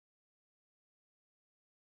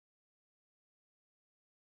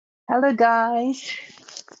Hello, guys.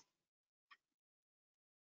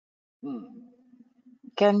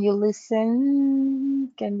 Can you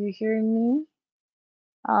listen? Can you hear me?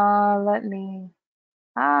 Let me.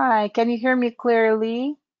 Hi, can you hear me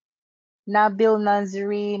clearly? Nabil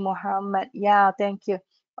Nazri Muhammad. Yeah, thank you.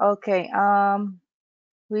 Okay.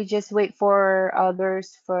 We just wait for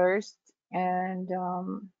others first, and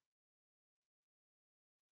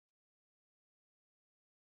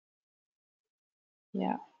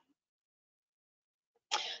yeah.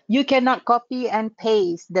 You cannot copy and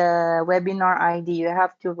paste the webinar ID. You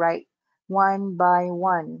have to write one by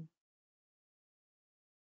one.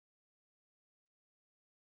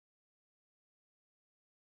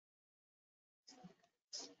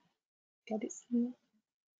 Get it?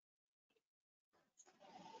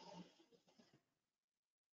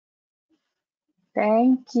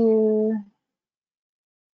 Thank you.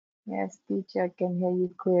 Yes, teacher, I can hear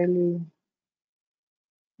you clearly.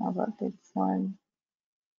 How about this one?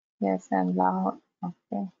 Yes, and loud.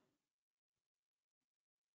 Okay.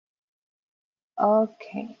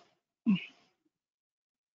 Okay.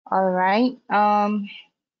 All right.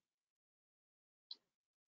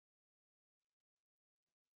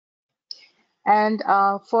 And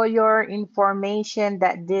for your information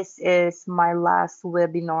that this is my last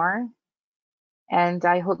webinar, and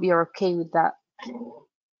I hope you're okay with that.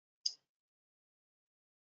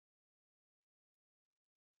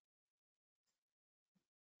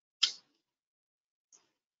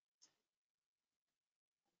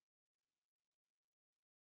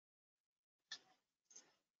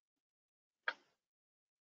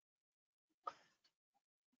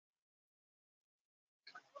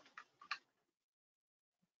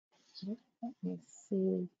 Let me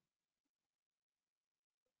see.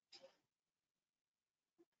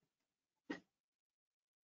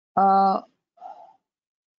 Uh,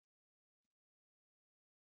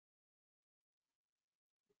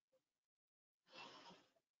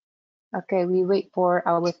 okay, we wait for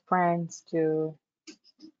our friends to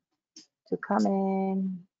come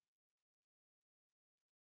in.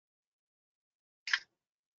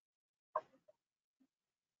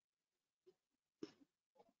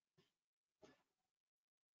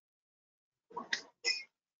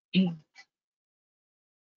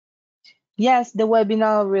 Yes, the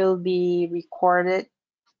webinar will be recorded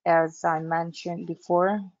as I mentioned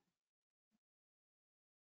before.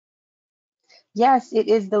 Yes, it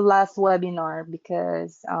is the last webinar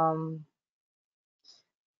because uh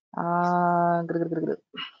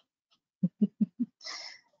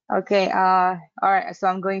okay, all right, so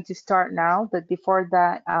I'm going to start now, but before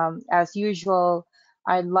that, as usual,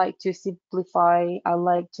 I'd like to simplify. I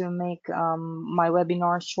like to make my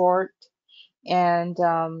webinar short, and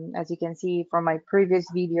as you can see from my previous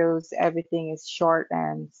videos, everything is short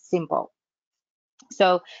and simple.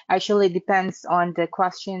 So actually it depends on the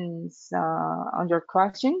questions, on your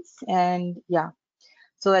questions, and yeah.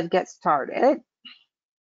 So let's get started.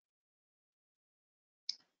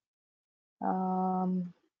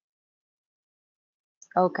 Um,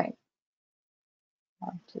 okay.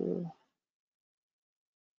 One, two.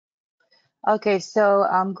 Okay, so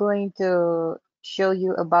I'm going to show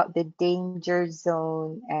you about the danger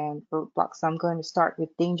zone and roadblock. So I'm going to start with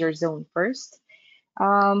danger zone first.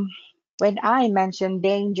 Um, when I mention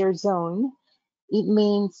danger zone, it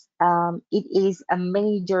means it is a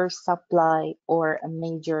major supply or a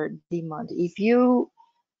major demand. If you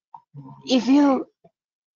if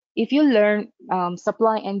you learn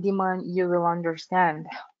supply and demand, you will understand.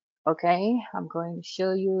 Okay, I'm going to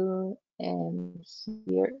show you in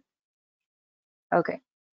here. Okay,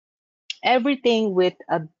 everything with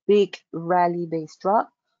a big rally base drop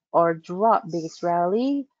or drop base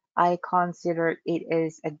rally, I consider it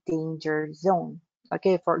is a danger zone.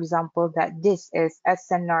 Okay, for example, that this is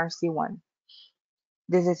SNRC1.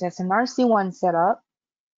 This is SNRC1 setup.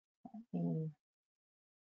 SNRC1.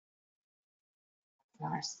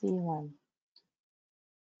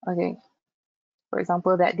 Okay, for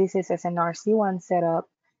example, that this is SNRC1 setup,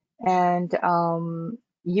 and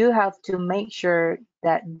you have to make sure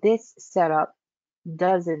that this setup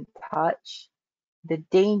doesn't touch the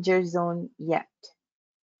danger zone yet.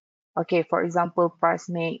 Okay, for example, price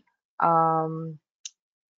make um,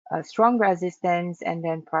 a strong resistance and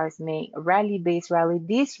then price make a rally base rally.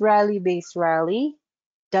 This rally base rally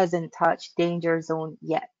doesn't touch danger zone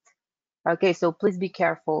yet. Okay, so please be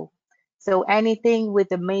careful. So anything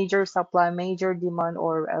with a major supply, major demand,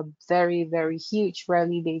 or a very, very huge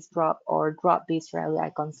rally base drop or drop base rally,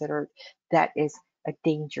 I consider that is a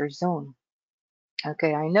danger zone.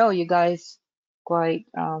 Okay, I know you guys quite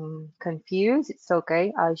confused. It's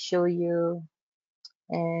okay. I'll show you.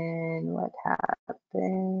 And what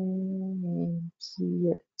happened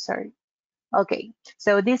here? Sorry. Okay,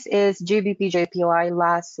 so this is GBP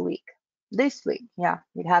last week. This week, yeah,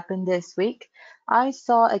 it happened this week. I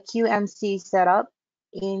saw a QMC setup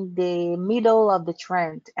in the middle of the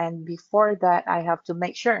trend, and before that, I have to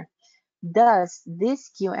make sure, does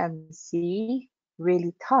this QMC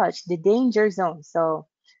really touch the danger zone? So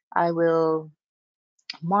I will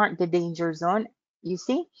mark the danger zone. You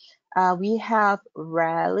see, we have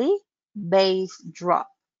rally base drop.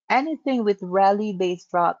 Anything with rally base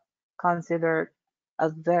drop considered a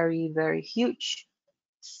very, very huge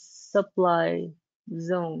supply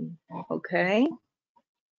zone. Okay.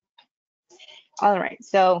 All right.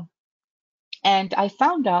 So, and I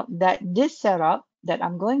found out that this setup that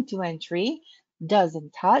I'm going to entry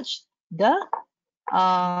doesn't touch the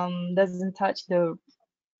doesn't touch the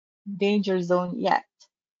danger zone yet.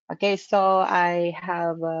 Okay, so I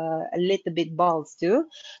have a little bit balls too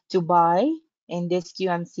to buy in this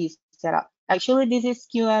QMC setup. Actually, this is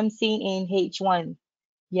QMC in H1.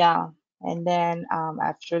 Yeah, and then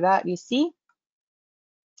after that, you see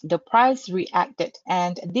the price reacted,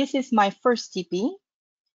 and this is my first TP.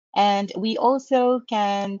 And we also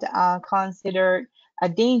can consider a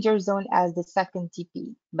danger zone as the second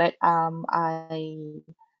TP, but um, I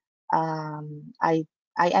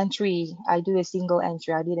I do a single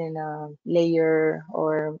entry. I didn't layer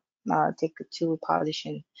or take a two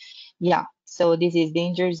position. Yeah. So this is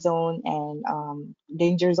danger zone, and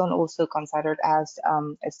danger zone also considered as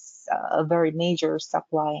a very major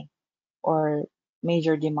supply or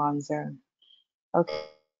major demand zone.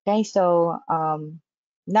 Okay. So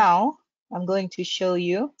now I'm going to show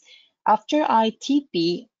you after I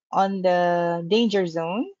TP on the danger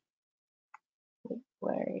zone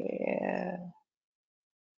where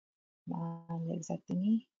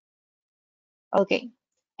exactly. Okay.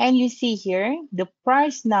 And you see here, the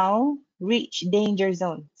price now reach danger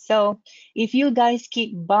zone. So if you guys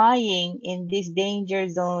keep buying in this danger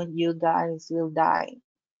zone, you guys will die.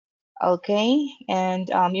 Okay. And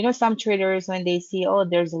some traders when they see, oh,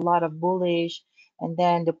 there's a lot of bullish, and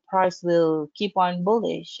then the price will keep on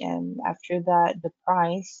bullish. And after that, the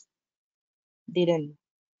price didn't.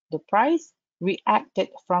 The price reacted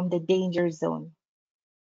from the danger zone.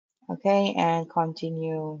 Okay, and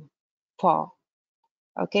continue fall.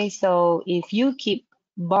 Okay, so if you keep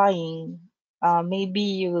buying, maybe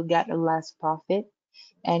you will get a less profit.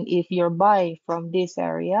 And if you're buy from this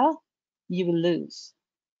area, you will lose.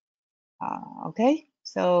 Okay,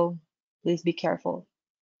 so please be careful.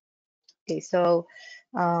 Okay, so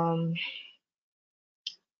um,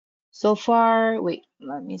 so far, wait,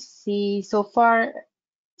 let me see. So far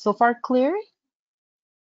clear?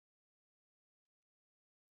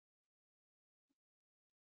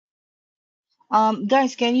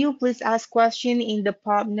 Guys, can you please ask question in the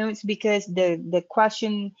pop notes because the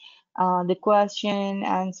question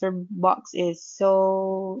answer box is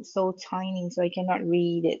so tiny, so I cannot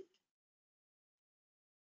read it.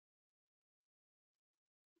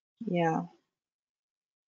 Yeah.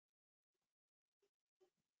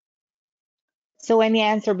 So any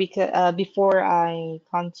answer because before I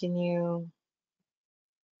continue.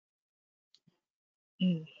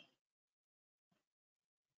 Mm,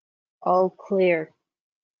 all clear.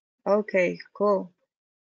 Okay, cool.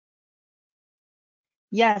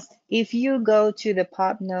 Yes, if you go to the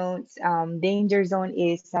pop notes, danger zone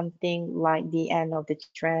is something like the end of the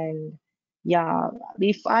trend. Yeah,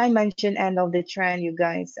 if I mention end of the trend, you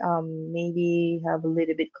guys maybe have a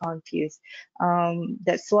little bit confused.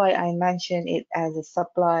 That's why I mentioned it as a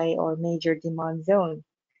supply or major demand zone.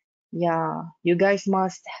 Yeah, you guys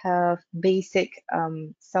must have basic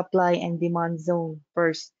supply and demand zone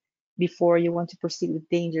first before you want to proceed with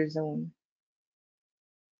danger zone.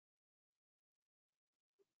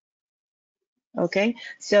 Okay,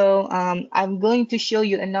 so I'm going to show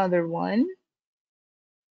you another one.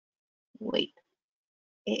 Wait,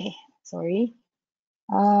 eh, sorry.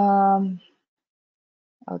 Um,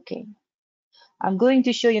 okay, I'm going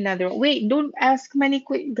to show you another one. Wait, don't ask many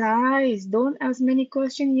quick guys. Don't ask many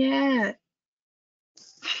questions yet.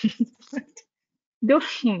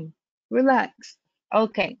 Don't relax.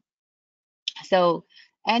 Okay, so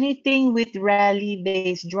anything with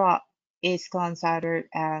rally-based drop is considered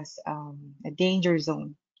as a danger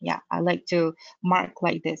zone. Yeah, I like to mark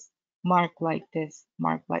like this, mark like this,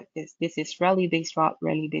 mark like this. This is rally-based drop,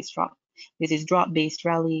 rally-based drop. This is drop-based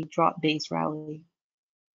rally, drop-based rally.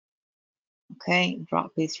 Okay,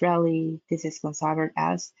 drop-based rally. This is considered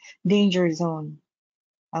as danger zone.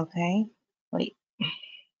 Okay, wait.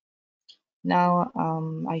 Now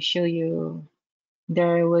I show you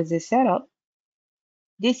there was a setup.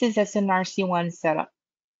 This is a SNRC1 setup.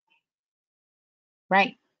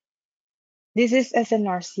 right? This is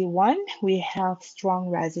SNRC1. We have strong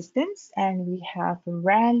resistance and we have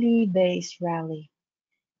rally base rally.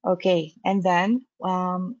 Okay, and then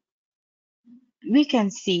we can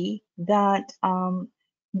see that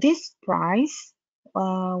this price,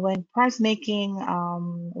 when price making,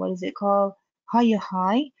 what is it called, higher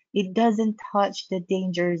high, it doesn't touch the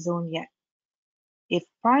danger zone yet. If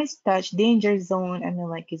price touch danger zone, I mean,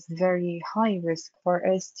 like it's very high risk for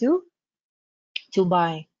us to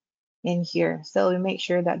buy in here. So we make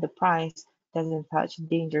sure that the price doesn't touch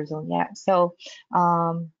danger zone yet. So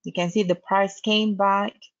you can see the price came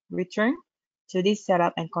back, return to this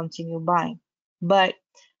setup and continue buying. But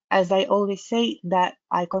as I always say, that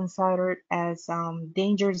I consider it as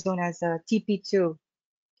danger zone as a TP2.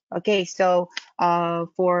 Okay, so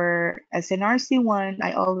for SNRC1,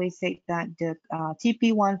 I always say that the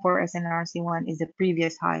TP1 for SNRC1 is the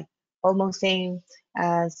previous high, almost same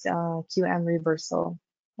as QM reversal.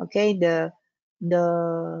 Okay, the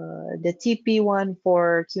TP1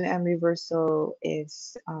 for QM reversal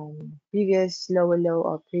is previous lower low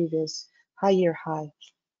or previous higher high.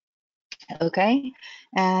 Okay,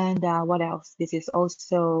 and what else? This is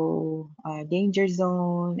also danger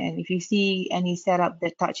zone. And if you see any setup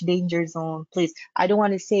that touch danger zone, please, I don't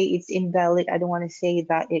want to say it's invalid. I don't want to say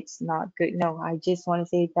that it's not good. No, I just want to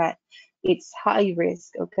say that it's high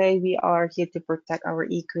risk. Okay, we are here to protect our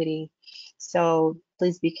equity. So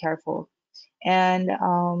please be careful. And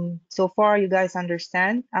so far, you guys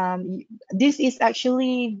understand. This is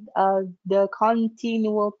actually the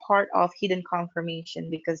continual part of hidden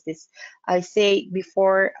confirmation because this, I say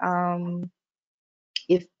before,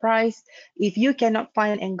 if price, if you cannot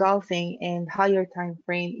find engulfing in higher time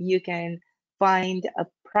frame, you can find a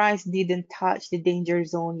price didn't touch the danger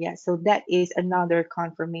zone yet. So that is another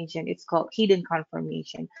confirmation. It's called hidden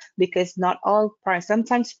confirmation because not all price,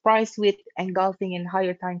 sometimes price with engulfing in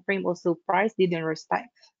higher time frame also price didn't respect.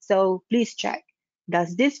 So please check,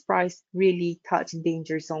 does this price really touch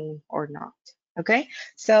danger zone or not? Okay,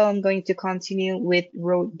 so I'm going to continue with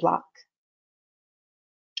roadblock.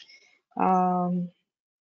 um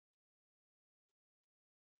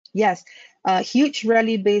Yes, huge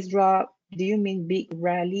rally base drop. Do you mean big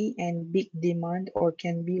rally and big demand, or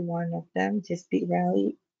can be one of them? Just big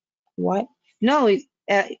rally? What? No, it's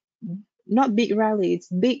not big rally. It's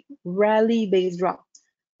big rally base drop.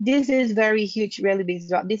 This is very huge rally base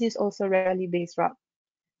drop. This is also rally base drop.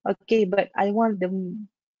 Okay, but I want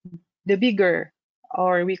the bigger,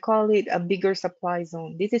 or we call it a bigger supply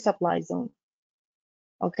zone. This is supply zone.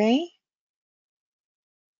 Okay.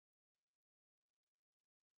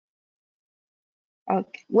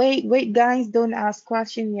 Okay. Wait, guys, don't ask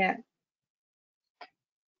question yet.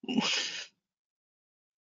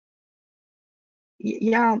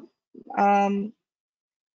 Yeah. Um,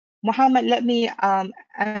 Muhammad, let me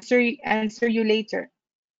answer you later.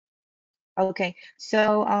 Okay.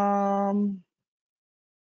 So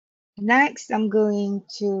next I'm going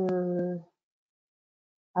to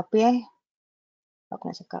apa ya? Ako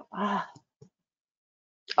na cakap.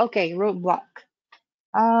 Okay, roadblock.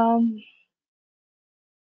 Um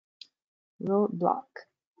roadblock.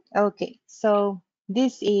 Okay. So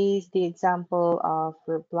this is the example of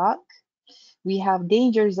roadblock. We have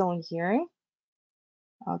danger zone here.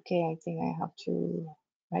 Okay, I think I have to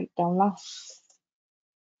write down last.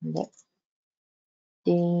 That's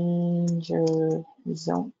danger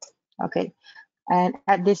zone. Okay. And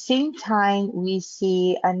at the same time, we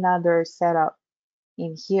see another setup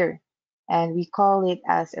in here. And we call it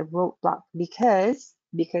as a roadblock because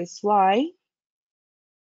why?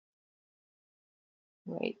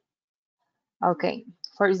 Wait. Okay.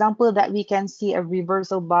 For example, that we can see a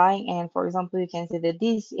reversal buying, and for example, you can see that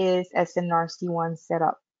this is SNRC1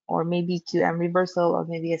 setup, or maybe QM reversal, or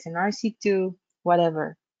maybe SNRC2,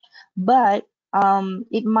 whatever. But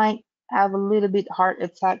it might have a little bit heart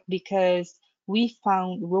attack because we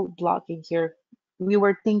found roadblock in here. We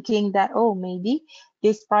were thinking that, oh, maybe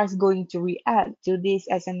this price going to react to this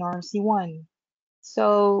SNRC1.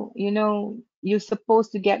 So, you're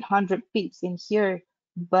supposed to get 100 pips in here,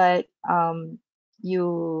 but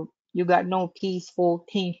you got no peaceful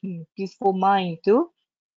thing, peaceful mind to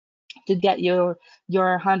get your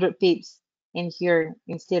 100 pips in here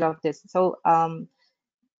instead of this. So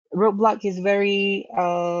roadblock is very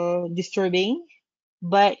disturbing,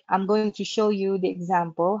 but I'm going to show you the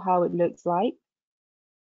example how it looks like.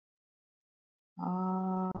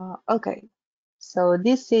 Okay, so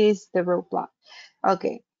this is the roadblock.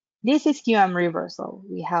 Okay, this is QM reversal.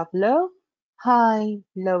 We have low, high,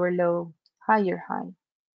 lower low, higher high.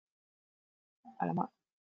 Alamak,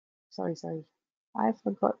 sorry. I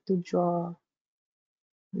forgot to draw.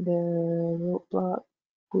 the roadblock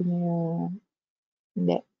punya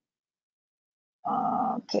that.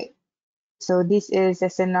 Okay, so this is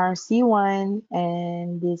SNRC1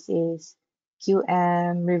 and this is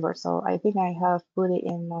QM reversal. I think I have put it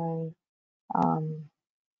um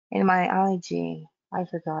in my IG. I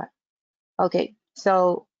forgot. Okay,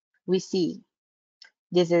 so we see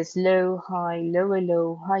this is low, high, lower,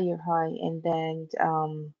 low, higher, high, and then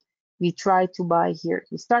we try to buy here.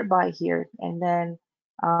 We start buy here,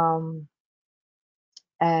 um,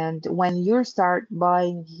 and when you start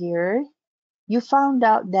buying here, you found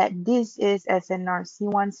out that this is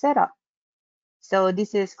SNRC1 setup. So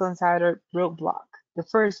this is considered roadblock, the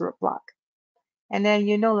first roadblock. And then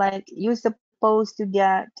like you're supposed to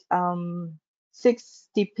get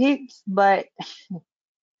 60 pips, but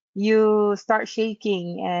you start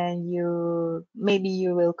shaking and maybe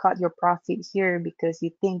you will cut your profit here because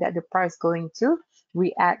you think that the price going to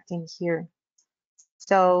react in here.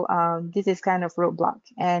 So this is kind of roadblock,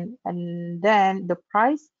 and then the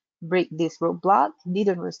price break this roadblock,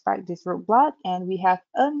 didn't respect this roadblock, and we have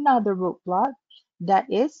another roadblock that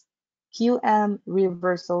is QM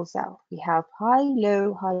reversal sell. We have high,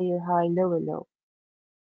 low, higher, high, lower, low.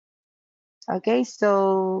 Okay,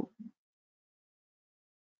 so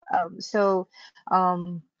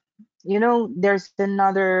um, there's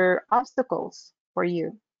another obstacles for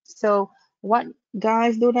you. So what,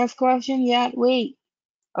 guys, don't ask question yet, wait.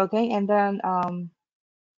 Okay, and then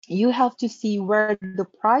you have to see where the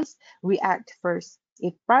price react first.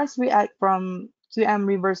 If price react from QM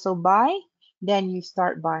reversal buy, then you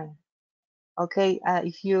start buying. Okay,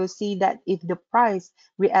 if you see that if the price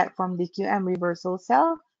react from the QM reversal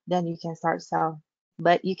sell, then you can start sell.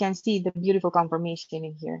 But you can see the beautiful confirmation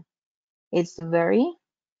in here. It's very,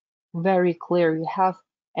 very clear. You have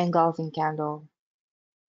engulfing candle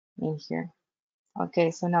in here.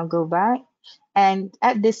 Okay, so now go back. And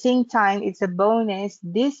at the same time, it's a bonus.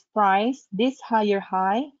 This price, this higher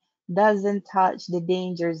high, doesn't touch the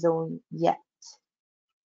danger zone yet.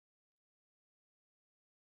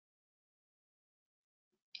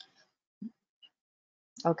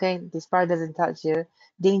 Okay, this price doesn't touch the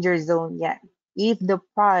danger zone yet. If the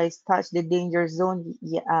price touch the danger zone,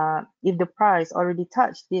 if the price already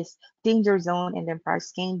touched this danger zone and then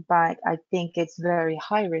price came back, I think it's very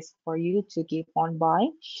high risk for you to keep on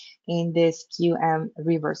buying in this QM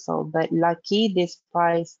reversal. But lucky this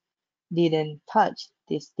price didn't touch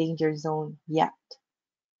this danger zone yet.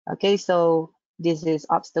 Okay, so this is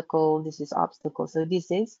obstacle, this is obstacle. So this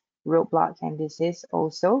is roadblock and this is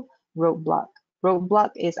also roadblock.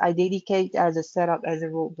 Roadblock is I dedicate as a setup as a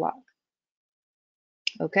roadblock.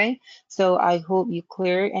 Okay, so I hope you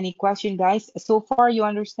clear any question, guys. So far, you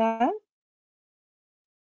understand?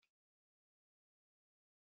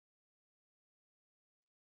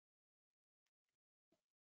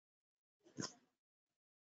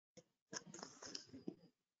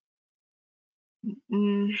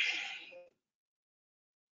 Mm,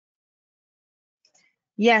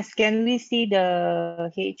 yes, can we see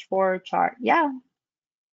the H4 chart? Yeah,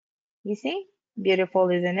 you see? Beautiful,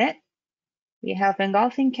 isn't it? We have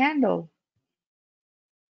engulfing candle.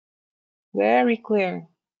 Very clear.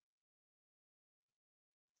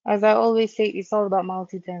 As I always say, it's all about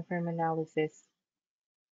multi-time frame analysis.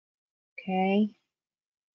 Okay.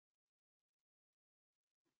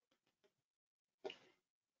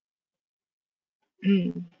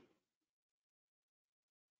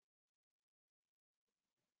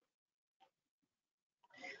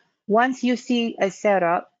 Once you see a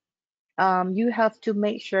setup, you have to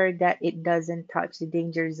make sure that it doesn't touch the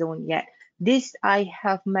danger zone yet. This I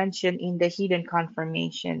have mentioned in the hidden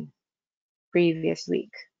confirmation previous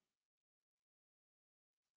week.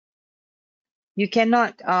 You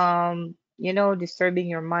cannot, disturbing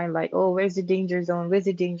your mind like, oh, where's the danger zone? Where's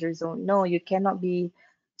the danger zone? No, you cannot be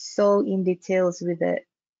so in details with it.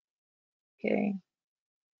 Okay.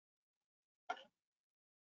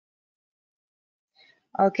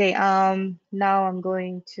 Okay. Now I'm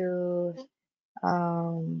going to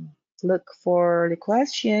look for the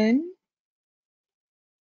question.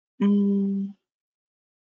 Mm,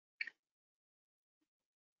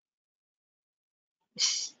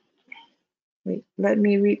 wait, let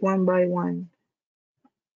me read one by one.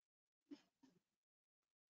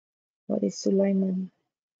 What is Sulaiman?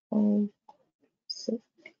 Oh, so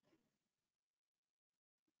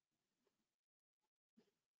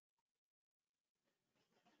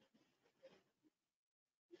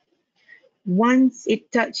once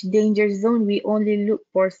it touch danger zone, we only look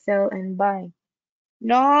for sell and buy.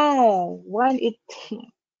 No, when it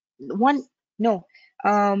one no.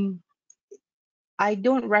 Um, I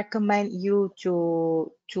don't recommend you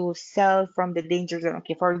to sell from the danger zone.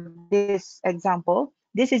 Okay, for this example,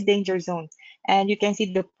 this is danger zone, and you can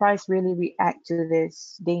see the price really react to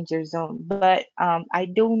this danger zone. But I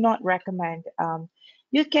do not recommend.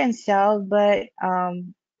 You can sell, but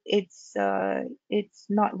it's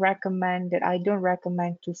not recommended. I don't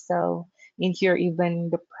recommend to sell in here even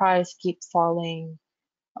the price keeps falling.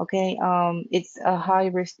 Okay, it's a high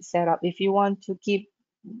risk setup. If you want to keep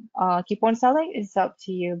on selling, it's up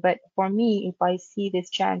to you. But for me, if I see these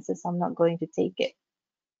chances, I'm not going to take it.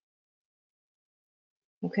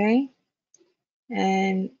 Okay,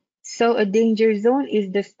 and so a danger zone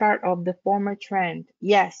is the start of the former trend.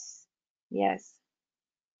 Yes, yes.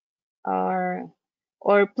 Or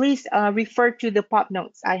or please refer to the pop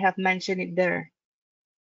notes. I have mentioned it there.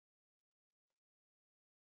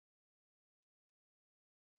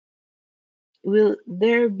 Will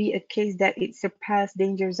there be a case that it surpassed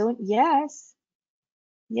danger zone? Yes,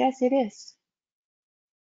 yes, it is.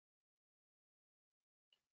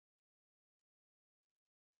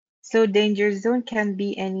 So danger zone can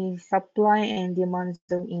be any supply and demand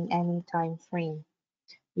zone in any time frame.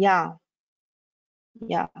 Yeah,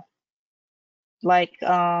 yeah. Like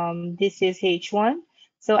this is H1.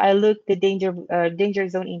 So I look the danger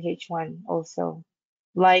zone in H1 also.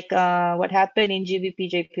 Like what happened in GBP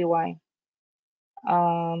JPY.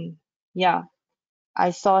 Um yeah,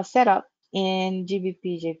 I saw a setup in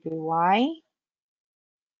GBP JPY,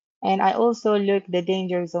 and I also look the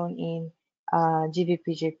danger zone in GBP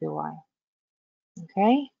JPY.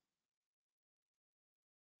 Okay.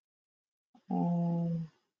 Um,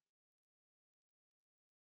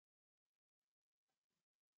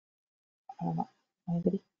 I don't know.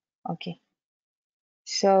 Anybody? Okay.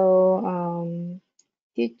 So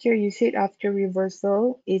teacher, you said after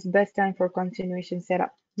reversal is best time for continuation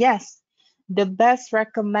setup. Yes, the best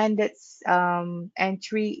recommended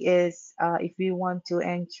entry is if we want to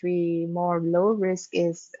entry more low risk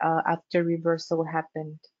is after reversal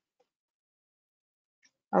happened.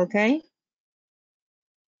 Okay,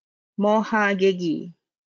 Moha Gegi.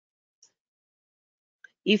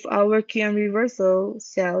 If our QM reversal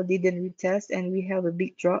cell didn't retest and we have a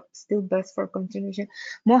big drop, still best for continuation.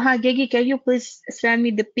 Moha Gegi, can you please send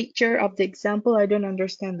me the picture of the example? I don't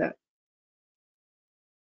understand that.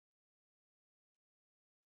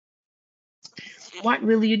 What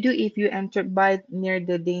will you do if you enter by near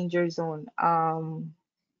the danger zone?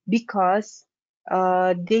 Because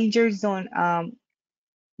danger zone,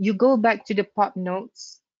 you go back to the pop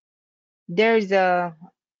notes. There's a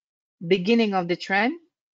beginning of the trend,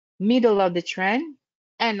 middle of the trend,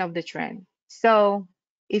 end of the trend. So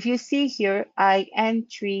if you see here, I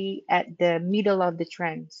entry at the middle of the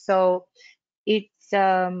trend. So it's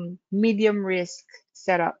medium risk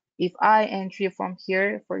setup. If I entry from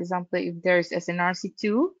here, for example, if there's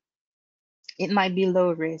SNRC2, it might be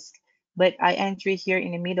low risk, but I entry here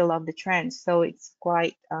in the middle of the trend, so it's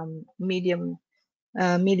quite medium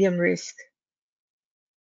risk.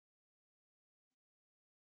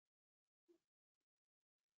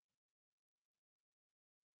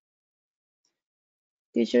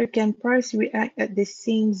 Teacher, can price react at the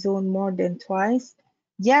same zone more than twice?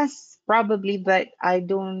 Yes, probably, but I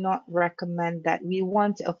do not recommend that. We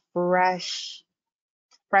want a fresh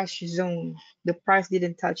zone. The price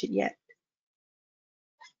didn't touch it yet.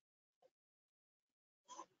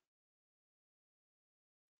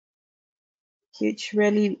 Huge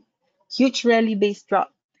rally, huge rally base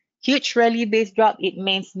drop. Huge rally base drop, it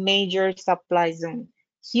means major supply zone.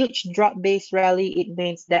 Huge drop base rally, it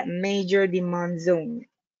means that major demand zone.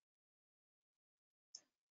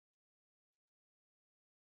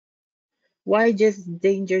 Why just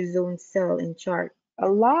danger zone sell in chart? A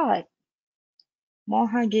lot.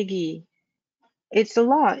 Moha Gigi. It's a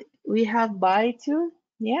lot. We have buy too?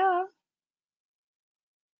 Yeah.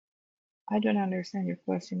 I don't understand your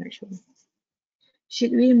question actually.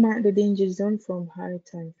 Should we mark the danger zone from higher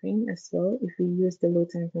time frame as well if we use the low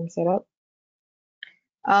time frame setup?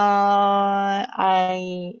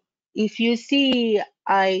 I if you see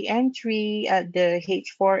I entry at the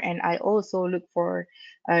H4 and I also look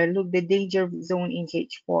the danger zone in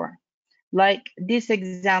H4. Like this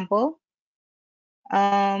example,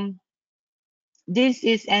 um, this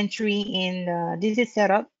is entry in this is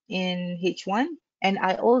set up in H1, and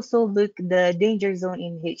I also look the danger zone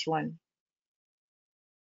in H1.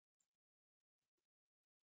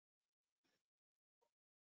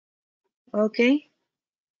 Okay.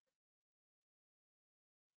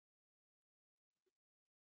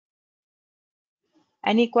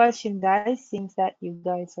 Any question, guys? Seems that you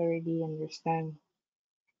guys already understand.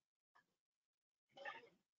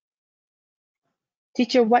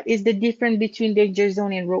 Teacher, what is the difference between danger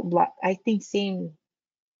zone and roadblock? I think same.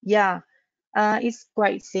 Yeah, it's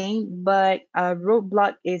quite same, but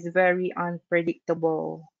roadblock is very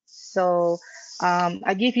unpredictable. So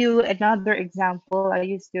I give you another example. I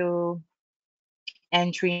used to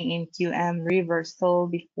entry in QM reversal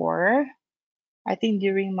before. I think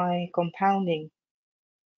during my compounding.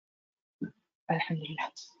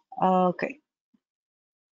 Alhamdulillah. Okay.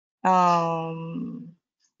 Um,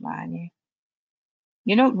 man,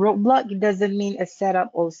 roadblock doesn't mean a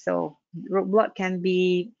setup also. Roadblock can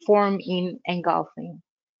be formed in engulfing.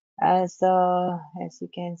 As you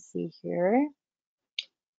can see here.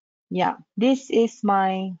 Yeah, this is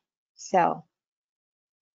my cell.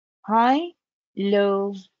 High,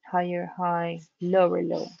 low, higher high, lower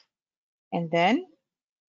low. And then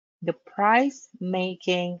the price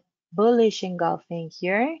making bullish engulfing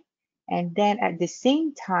here. And then at the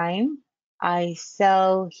same time, I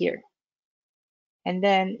sell here. And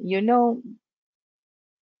then,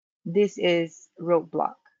 this is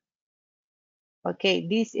roadblock. Okay,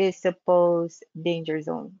 this is supposed danger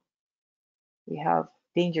zone. We have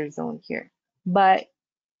danger zone here. But,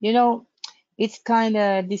 you know, it's kind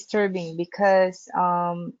of disturbing because,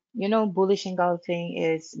 bullish engulfing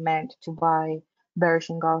is meant to buy, bearish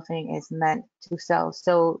engulfing is meant to sell.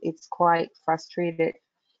 So it's quite frustrated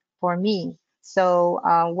for me. So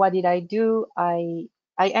what did I do? I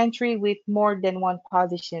entry with more than one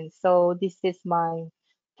position. So this is my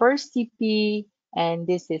first TP and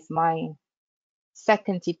this is my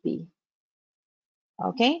second TP.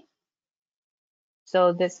 Okay,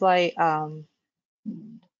 so that's why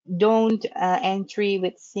don't entry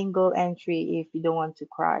with single entry if you don't want to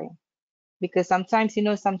cry, because sometimes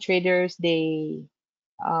some traders they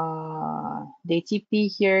TP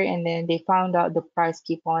here and then they found out the price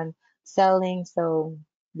keep on selling, so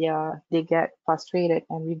yeah, they get frustrated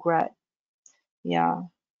and regret. Yeah,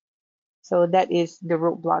 so that is the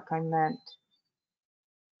roadblock I meant.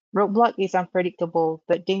 Roadblock is unpredictable,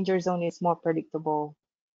 but danger zone is more predictable.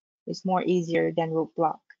 It's more easier than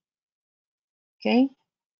roadblock. Okay,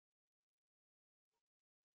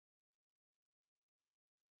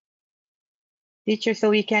 teacher, so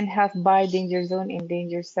we can have buy danger zone and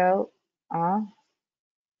danger sell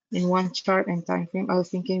in one chart and time frame. I was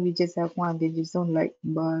thinking we just have one danger zone like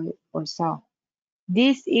buy or sell.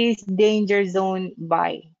 This is danger zone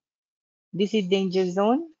buy. This is danger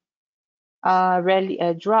zone rally,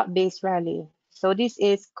 drop based rally. So this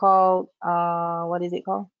is called what is it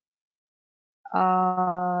called?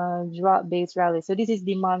 Drop based rally. So this is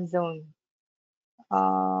demand zone.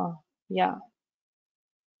 Uh, yeah,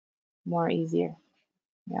 more easier.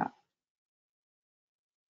 Yeah.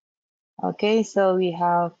 Okay, so we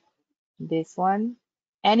have this one.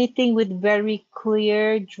 Anything with very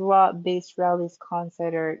clear drop based rally is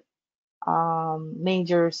considered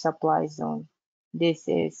major supply zone. This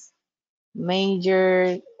is this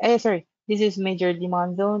is major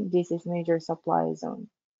demand zone. This is major supply zone.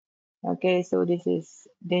 Okay, so this is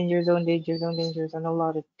danger zone, danger zone, danger zone, a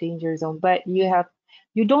lot of danger zone. But you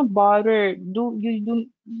don't bother, don't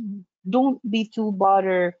be too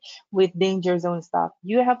bother with danger zone stuff.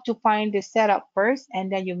 You have to find the setup first,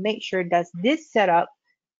 and then you make sure that this setup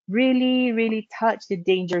really, really touch the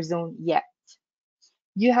danger zone yet.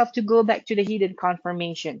 You have to go back to the hidden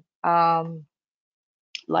confirmation,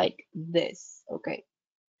 like this. Okay,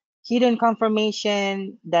 hidden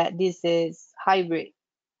confirmation that this is hybrid.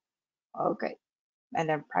 Okay, and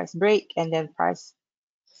then price break, and then price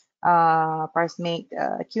make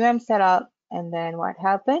QM setup, and then what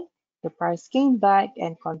happened? The price came back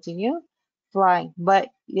and continue flying. But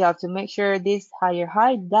you have to make sure this higher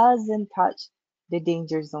high doesn't touch the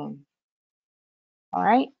danger zone. All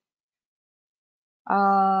right.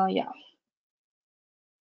 Yeah.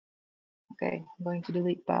 Okay. I'm going to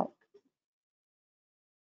delete that.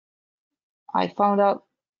 I found out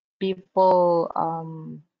people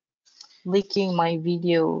leaking my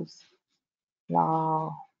videos.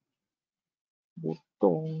 Wow.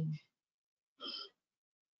 Butong.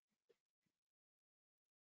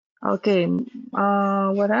 Okay.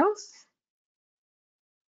 What else?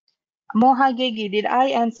 Mohagegi, did I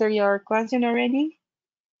answer your question already?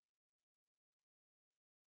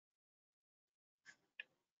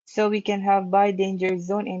 So we can have buy danger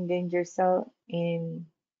zone and danger sell in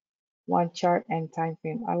one chart and time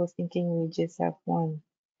frame. I was thinking we just have one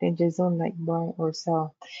danger zone like buy or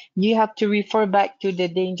sell. You have to refer back to the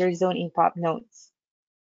danger zone in top notes.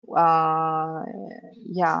 Uh,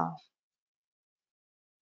 yeah.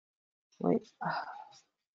 Wait,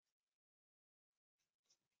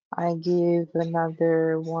 I give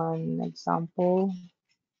another one example.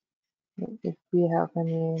 If we have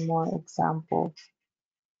any more examples.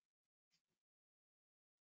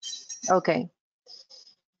 Okay.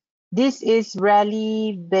 This is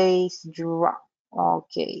rally base drop.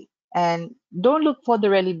 Okay. And don't look for the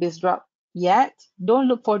rally base drop yet. Don't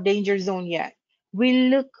look for danger zone yet. We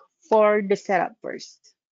look for the setup first.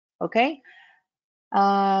 Okay.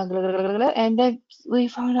 And then we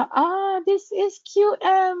found out, this is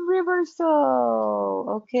QM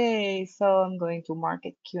reversal. Okay, so I'm going to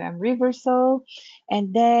market QM reversal.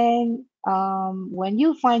 And then when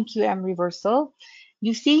you find QM reversal,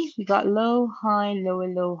 you see we got low, high, lower,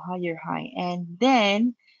 low, higher, high. And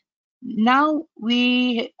then now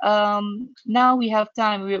we have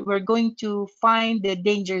time. We're going to find the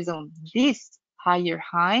danger zone. This higher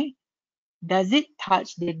high, does it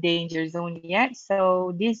touch the danger zone yet?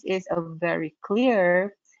 So this is a very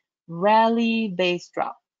clear rally base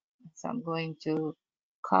drop. So I'm going to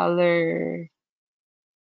color.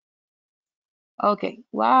 Okay,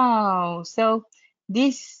 wow. So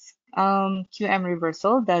this QM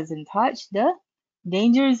reversal doesn't touch the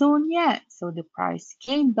danger zone yet. So the price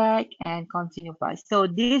came back and continue price. So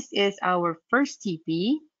this is our first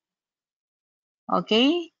TP.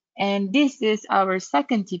 Okay, and this is our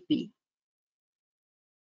second TP.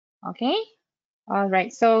 Okay. All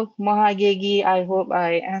right. So, Mahagegi, I hope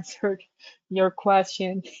I answered your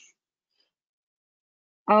question.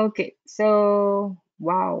 Okay. So,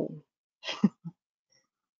 wow.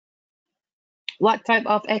 What type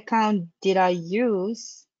of account did I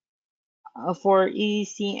use for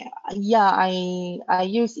EC? Yeah, I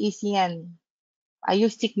use ECN. I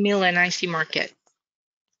use Tick Mill and IC Market.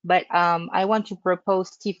 But I want to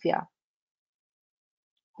propose Tifia.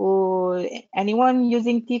 Who anyone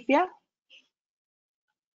using Tifia?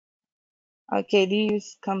 Okay, do you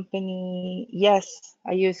use company? Yes,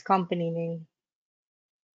 I use company name.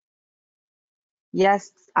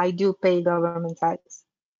 Yes, I do pay government tax.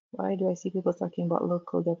 Why do I see people talking about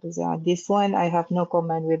local deposit? This one, I have no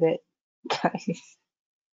comment with it, guys.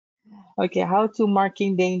 Okay, how to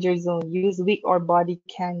marking danger zone? Use wick or body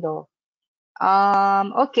candle.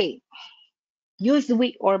 Okay, use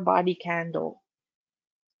wick or body candle.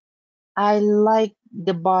 I like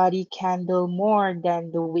the body candle more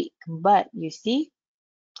than the wick, but you see,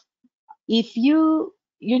 if you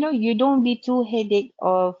don't be too headache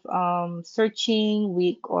of searching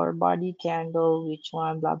wick or body candle, which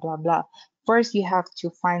one, blah blah blah. First, you have to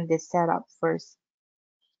find the setup first.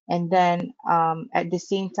 And then at the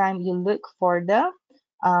same time you look for the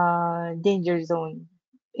danger zone.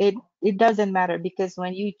 It doesn't matter because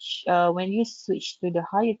when you switch to the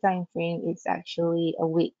higher time frame, it's actually a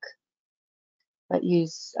week, but you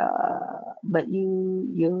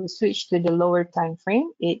switch to the lower time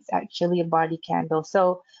frame, it's actually a body candle.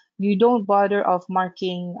 So you don't bother of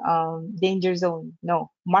marking danger zone. No,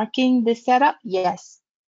 marking the setup, yes,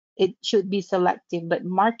 it should be selective, but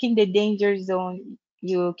marking the danger zone,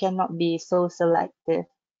 you cannot be so selective.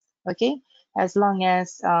 Okay, as long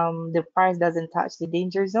as the price doesn't touch the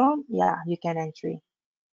danger zone, yeah, you can entry.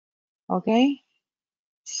 Okay,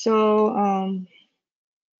 so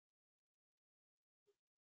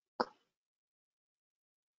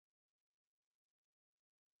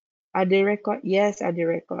are they record? Yes, are they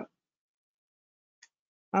record?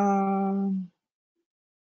 um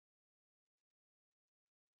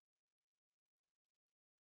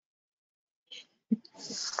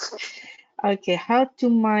okay, how to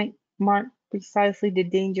mark precisely the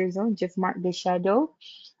danger zone? Just mark the shadow.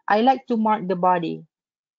 I like to mark the body.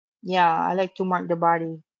 Yeah, I like to mark the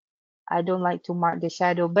body. I don't like to mark the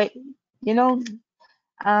shadow, but you know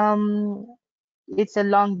um it's a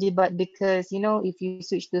long debate because if you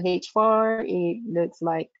switch to H4 it looks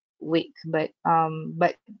like weak, but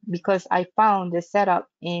because I found the setup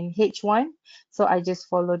in H1, so I just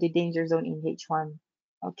follow the danger zone in H1.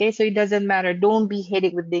 Okay, so it doesn't matter, don't be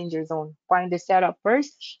headache with danger zone, find the setup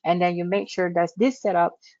first and then you make sure that this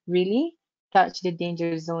setup really touch the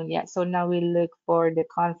danger zone. Yeah, so now we look for the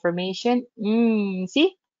confirmation.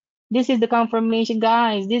 See, this is the confirmation,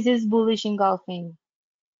 guys, this is bullish engulfing.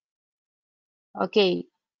 Okay,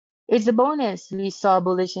 it's a bonus. We saw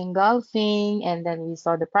bullish engulfing, and then we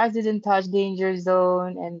saw the price didn't touch danger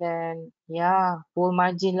zone, and then yeah, full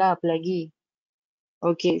margin up lagi.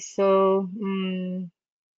 Okay, so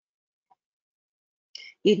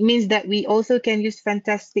it means that we also can use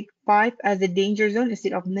Fantastic Five as a danger zone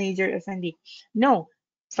instead of major SND. No,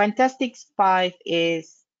 Fantastic Five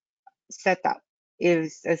is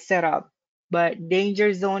a setup, but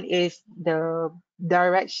danger zone is the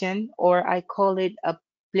direction, or I call it a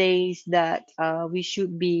place that we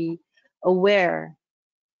should be aware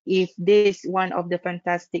if this one of the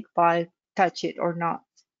Fantastic Five touch it or not,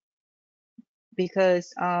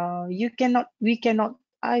 because we cannot,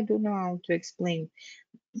 I don't know how to explain.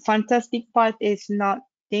 Fantastic Five is not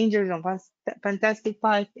Danger zone. Fantastic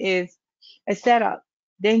Five is a setup.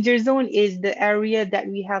 Danger zone is the area that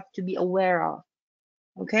we have to be aware of.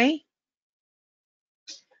 Okay?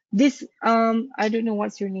 This I don't know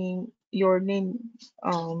what's your name. Your name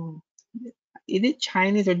is it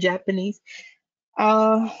Chinese or Japanese?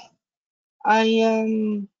 Uh I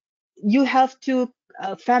you have to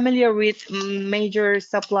familiar with major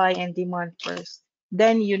supply and demand first.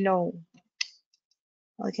 Then you know.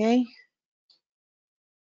 Okay?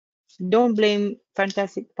 Don't blame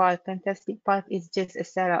Fantastic Five. Fantastic Five is just a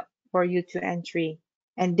setup for you to entry.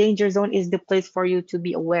 And Danger Zone is the place for you to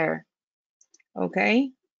be aware.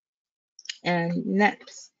 Okay? And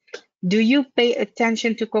next. Do you pay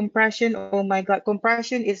attention to compression? Oh my God,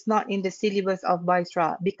 compression is not in the syllabus of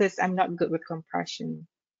Bystra because I'm not good with compression.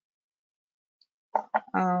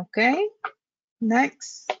 Okay,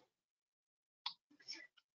 next.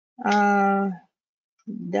 Uh,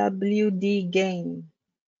 WD game.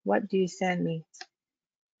 What do you send me?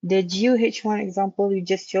 The GUH1 example you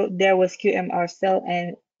just showed, there was QMR cell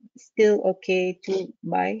and still okay to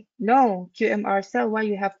buy? No, QMR cell, why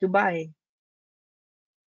you have to buy?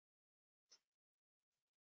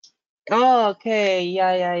 Oh, okay,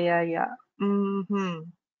 yeah. Mm-hmm.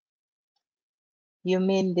 You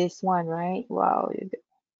mean this one, right? Wow,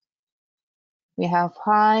 we have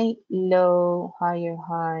high, low, higher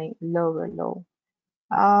high, lower low.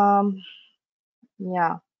 Um,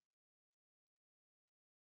 yeah,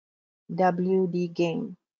 WD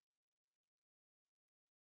game.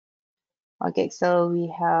 Okay, so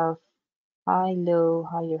we have high, low,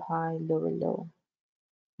 higher high, lower low.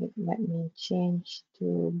 Let me change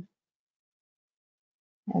to,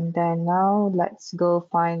 and then now let's go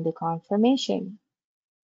find the confirmation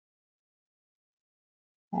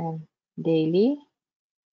and daily.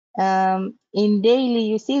 In daily,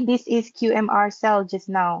 you see this is QMR cell just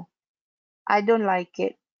now. I don't like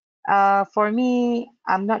it. For me,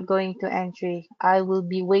 I'm not going to entry. I will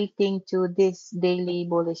be waiting to this daily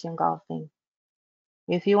bullish engulfing.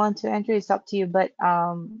 If you want to entry, it's up to you. But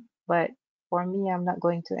for me, I'm not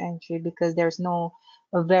going to entry because there's no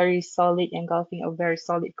a very solid engulfing, a very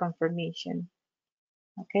solid confirmation.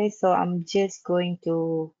 Okay, so I'm just going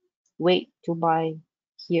to wait to buy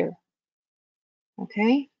here.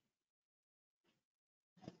 Okay,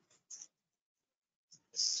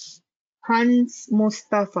 Hans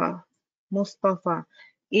Mustafa. Mustafa.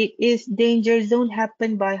 It is danger zone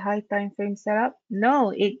happen by high time frame setup?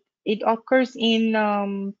 No, it occurs in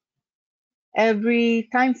every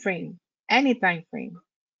time frame, any time frame.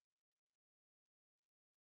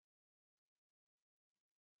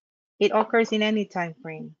 It occurs in any time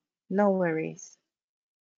frame. No worries.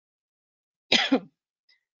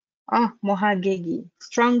 Ah, Mohagegi.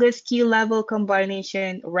 Strongest key level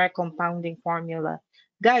combination recompounding formula.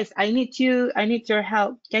 Guys, I need your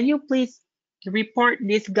help. Can you please report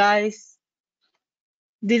this guy's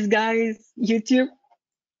YouTube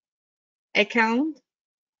account?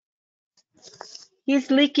 He's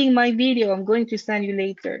leaking my video. I'm going to send you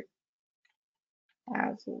later.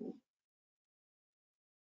 Absolutely.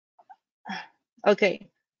 Okay.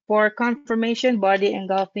 For confirmation, body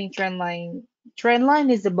engulfing trend line. Trend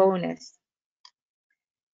line is a bonus.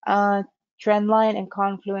 Uh, trend line and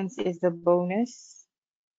confluence is the bonus.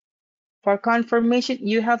 For confirmation,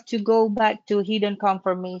 you have to go back to hidden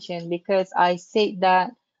confirmation because I said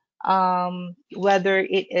that whether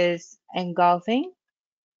it is engulfing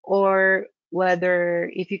or whether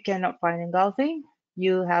if you cannot find engulfing,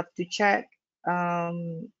 you have to check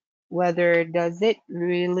whether does it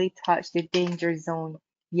really touch the danger zone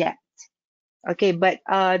yet. Okay, but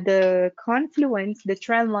the confluence, the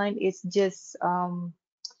trend line is just how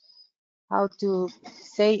to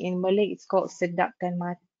say in Malay, it's called sedakkan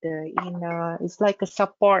mata. It's like a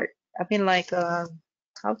support. I mean, like how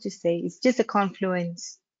to say? It's just a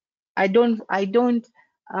confluence. I don't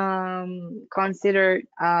consider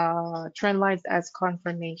trend lines as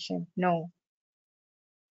confirmation. No.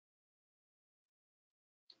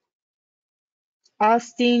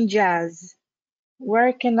 Austin Jazz.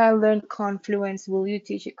 Where can I learn confluence? Will you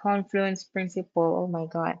teach a confluence principle? Oh my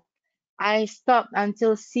God. I stopped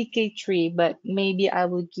until CK3, but maybe I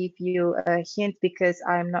will give you a hint because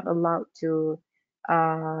I'm not allowed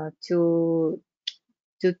uh to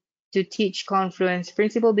to to teach confluence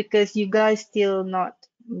principle because you guys still not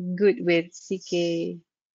good with CK3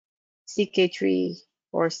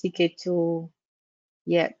 or CK2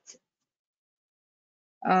 yet.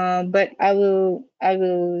 But I will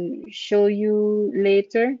show you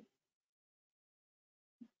later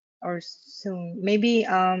or soon. Maybe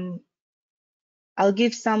I'll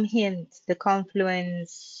give some hints, the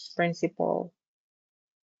confluence principle.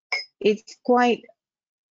 It's quite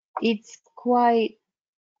it's quite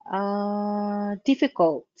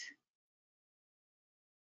difficult.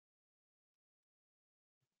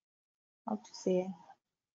 How to say?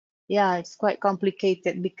 Yeah, it's quite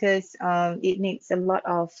complicated because it needs a lot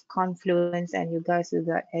of confluence, and you guys will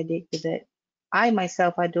get headache with it. I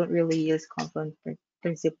myself, I don't really use confluence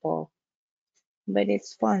principle, but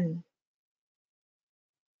it's fun.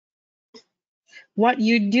 What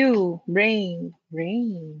you do, brain.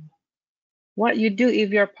 What you do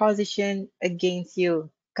if your position against you,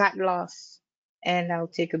 cut loss, and I'll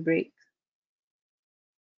take a break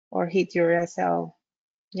or hit your SL.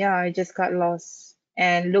 Yeah, I just cut loss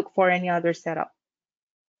and look for any other setup.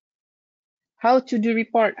 How to do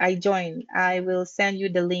report? I join. I will send you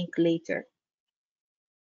the link later.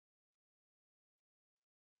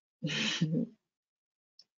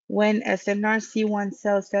 When SNRC1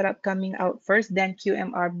 cell setup coming out first, then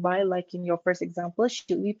QMR buy, like in your first example,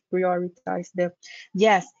 should we prioritize the?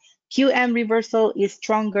 Yes, QM reversal is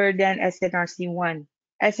stronger than SNRC1.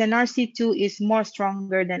 SNRC2 is more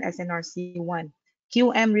stronger than SNRC1.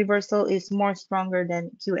 QM reversal is more stronger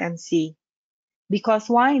than QMC. Because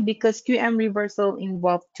why? Because QM reversal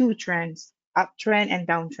involve two trends, uptrend and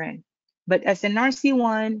downtrend. But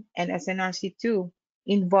SNRC1 and SNRC2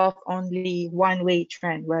 involve only one-way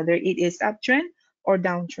trend, whether it is uptrend or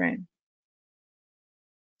downtrend.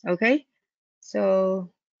 Okay?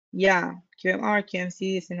 So yeah, QMR,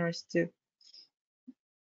 QMC, SNRC2.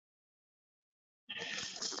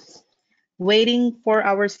 Waiting for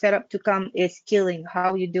our setup to come is killing.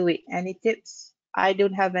 How you do it? Any tips? I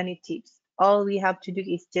don't have any tips. All we have to do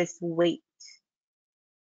is just wait.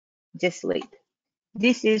 Just wait.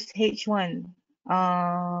 This is H1.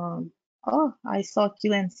 Oh, I saw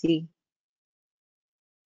QNC.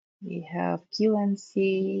 We have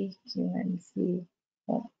QNC, QNC.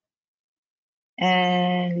 Oh,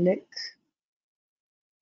 and look,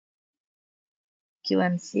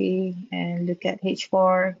 QNC, and look at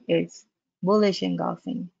H4. It's bullish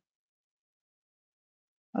engulfing.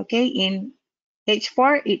 Okay, in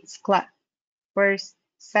H4, it's clap. First,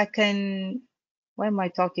 second, why am I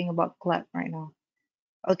talking about clap right now?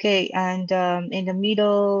 Okay, and in the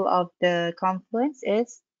middle of the confluence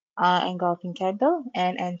is engulfing candle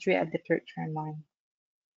and entry at the third trend line.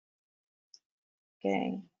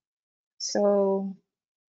 Okay, so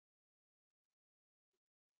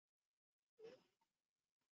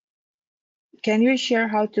can you share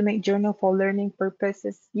how to make journal for learning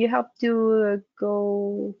purposes? You have to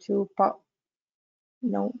go to pop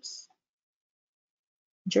notes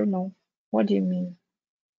journal. What do you mean?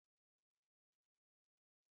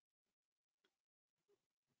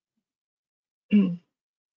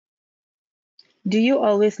 Do you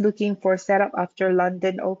always looking for setup after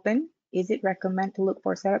London Open? Is it recommend to look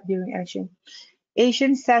for setup during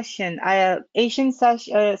Asian session? Asian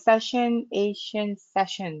session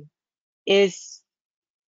is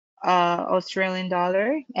Australian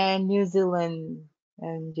dollar and New Zealand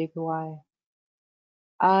and JPY.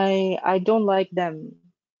 I don't like them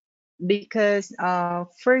because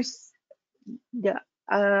first the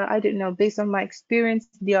I don't know, based on my experience,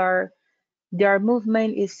 their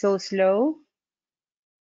movement is so slow.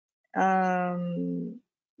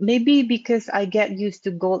 Maybe because I get used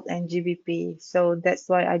to gold and GBP, so that's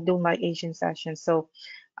why I don't like Asian session. So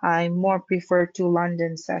I more prefer to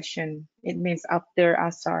London session. It means after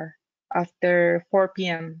Asar, after 4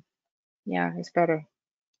 p.m. Yeah, it's better.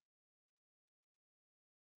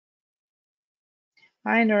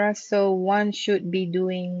 Hi Nora, so one should be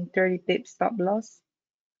doing 30 pips stop loss,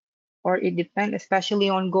 or it depends, especially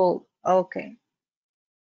on gold. Okay,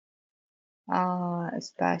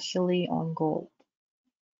 especially on gold.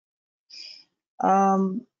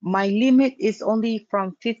 My limit is only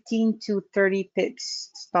from 15 to 30 pips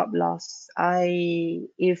stop loss.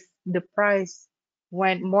 If the price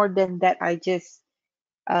went more than that, I just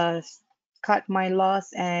cut my loss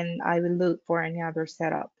and I will look for any other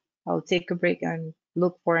setup. I'll take a break and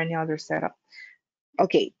look for any other setup.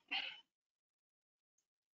 Okay,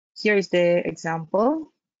 here's the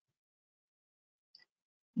example.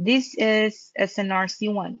 This is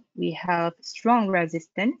SNRC1. We have strong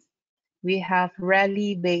resistance. We have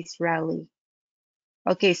rally based rally.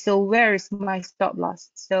 Okay, so where is my stop loss?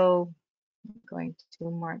 So I'm going to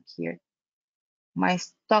mark here. My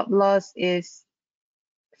stop loss is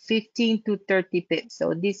 15 to 30 pips.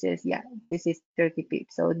 So this is, yeah, this is 30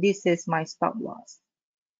 pips. So this is my stop loss.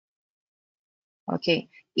 Okay,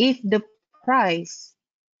 if the price,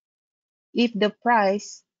 if the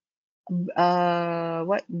price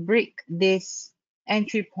what break this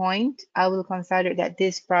entry point, I will consider that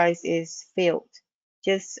this price is failed.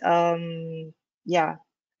 Just yeah,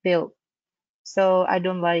 failed. So I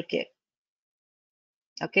don't like it.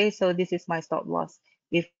 Okay, so this is my stop loss.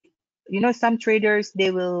 If some traders,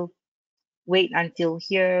 they will wait until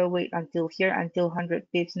here, until 100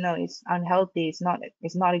 pips. No, it's unhealthy. It's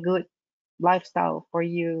not a good lifestyle for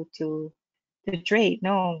you to trade.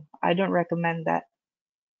 No, I don't recommend that.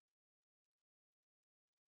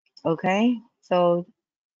 Okay, so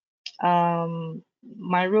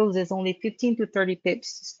my rules is only 15 to 30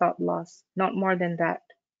 pips stop loss, not more than that.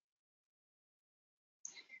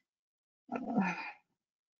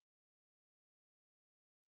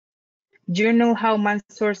 Do you know how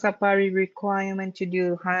Mansoor Sapari requirement to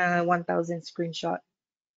do 1000 screenshot?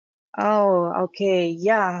 Oh, okay,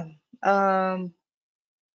 yeah. Um,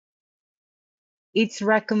 it's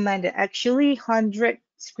recommended. Actually, 100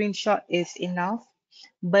 screenshot is enough,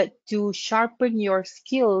 but to sharpen your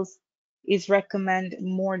skills is recommend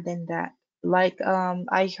more than that. Like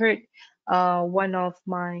I heard one of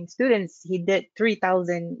my students, he did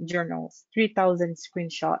 3000 journals, 3000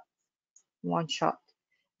 screenshot, one shot.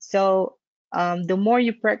 So the more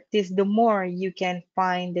you practice, the more you can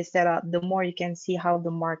find the setup, the more you can see how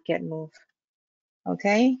the market move.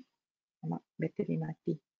 Okay? Battery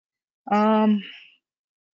mati. Um,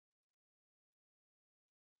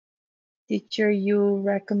 Teacher, you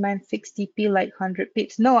recommend 60p like 100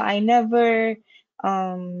 pips? No, I never.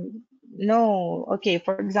 No. Okay,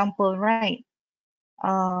 for example, right?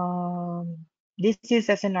 This is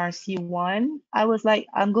SNRC one. I was like,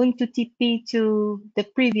 I'm going to TP to the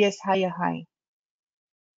previous higher high.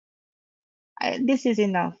 This is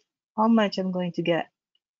enough. How much I'm going to get?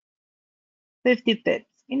 50 pips.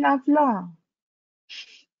 Enough lah.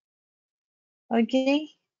 Okay.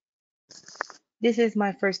 This is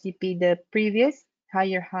my first TP, the previous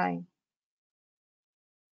higher high.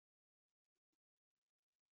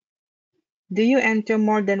 Do you enter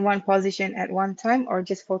more than one position at one time or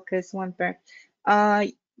just focus one pair? Uh,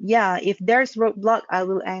 yeah, if there's roadblock, I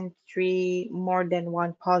will entry more than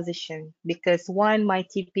one position because one my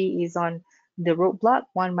TP is on the roadblock,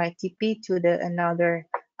 one my TP to the another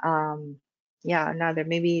yeah, another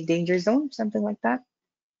maybe danger zone, something like that.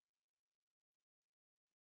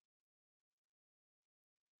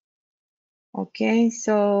 Okay,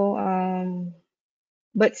 so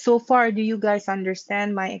but so far, do you guys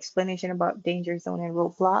understand my explanation about danger zone and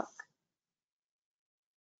roadblock?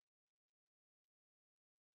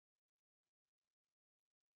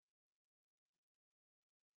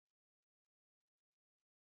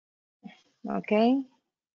 Okay.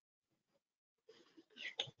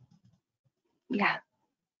 Yeah.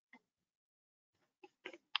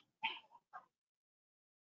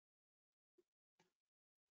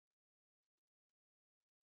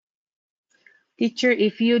 Teacher,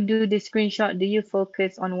 if you do the screenshot, do you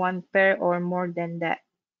focus on one pair or more than that?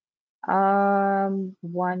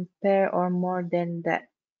 One pair or more than that.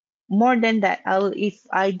 More than that. If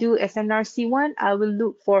I do SNRC one, I will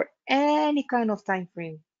look for any kind of time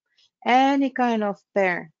frame, any kind of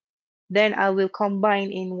pair. Then I will combine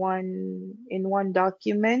in one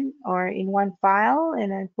document or in one file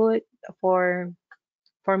and then put for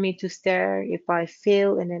me to stare. If I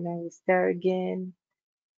fail and then I will stare again.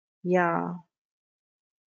 Yeah.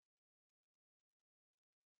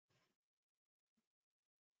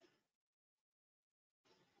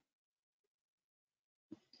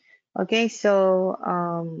 Okay, so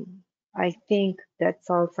I think that's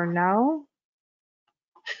all for now.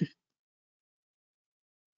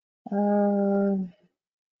 Uh,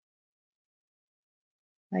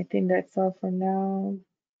 I think that's all for now.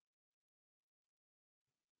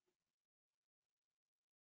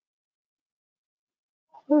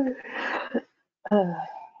 Uh,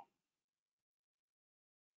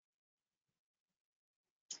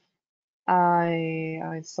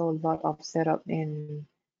 I saw a lot of setup in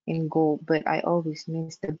gold, but I always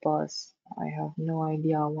miss the bus. I have no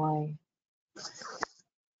idea why.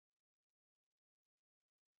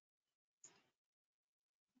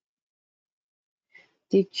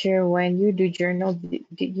 Teacher, when you do journal,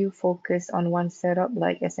 did you focus on one setup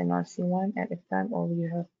like SNRC one at a time, or you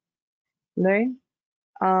have learned?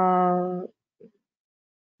 Uh,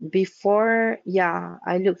 Before, yeah,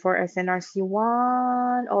 I look for SNRC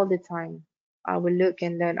one all the time. I will look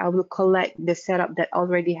and then I will collect the setup that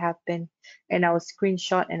already happened and I will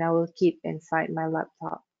screenshot and I will keep inside my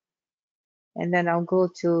laptop. And then I'll go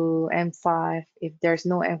to M5. If there's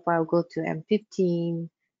no M5, I'll go to M15.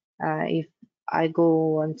 If I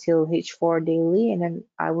go until H4 daily, and then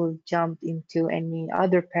I will jump into any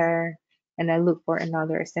other pair and I look for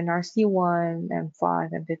another SNRC1,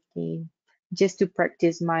 M5, M15, just to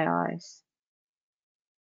practice my eyes.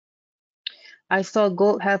 I saw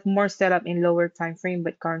gold have more setup in lower time frame,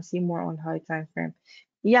 but currency more on high time frame.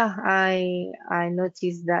 Yeah, I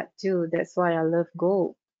noticed that too. That's why I love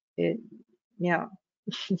gold. It, yeah.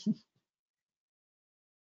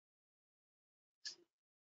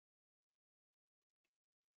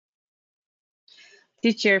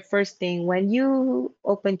 Teacher, first thing, when you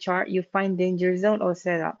open chart, you find danger zone or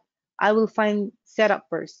setup. I will find setup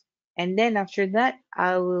first. And then after that,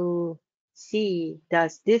 I will see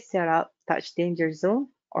does this setup touch danger zone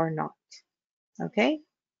or not. Okay?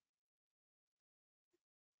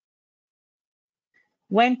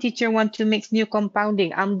 When teacher want to mix new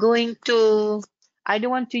compounding, I don't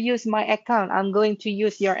want to use my account. I'm going to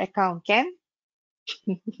use your account. Can?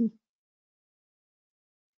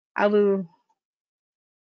 I will.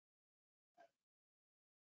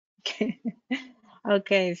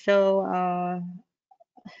 Okay, so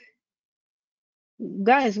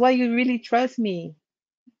guys, why you really trust me?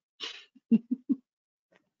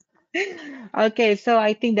 Okay, so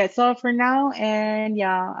I think that's all for now. And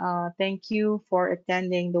yeah, thank you for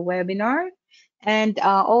attending the webinar. And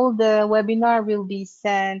all the webinar will be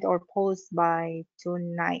sent or posted by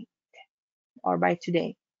tonight or by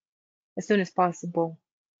today, as soon as possible.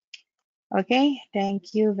 Okay,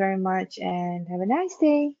 thank you very much and have a nice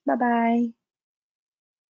day. Bye bye.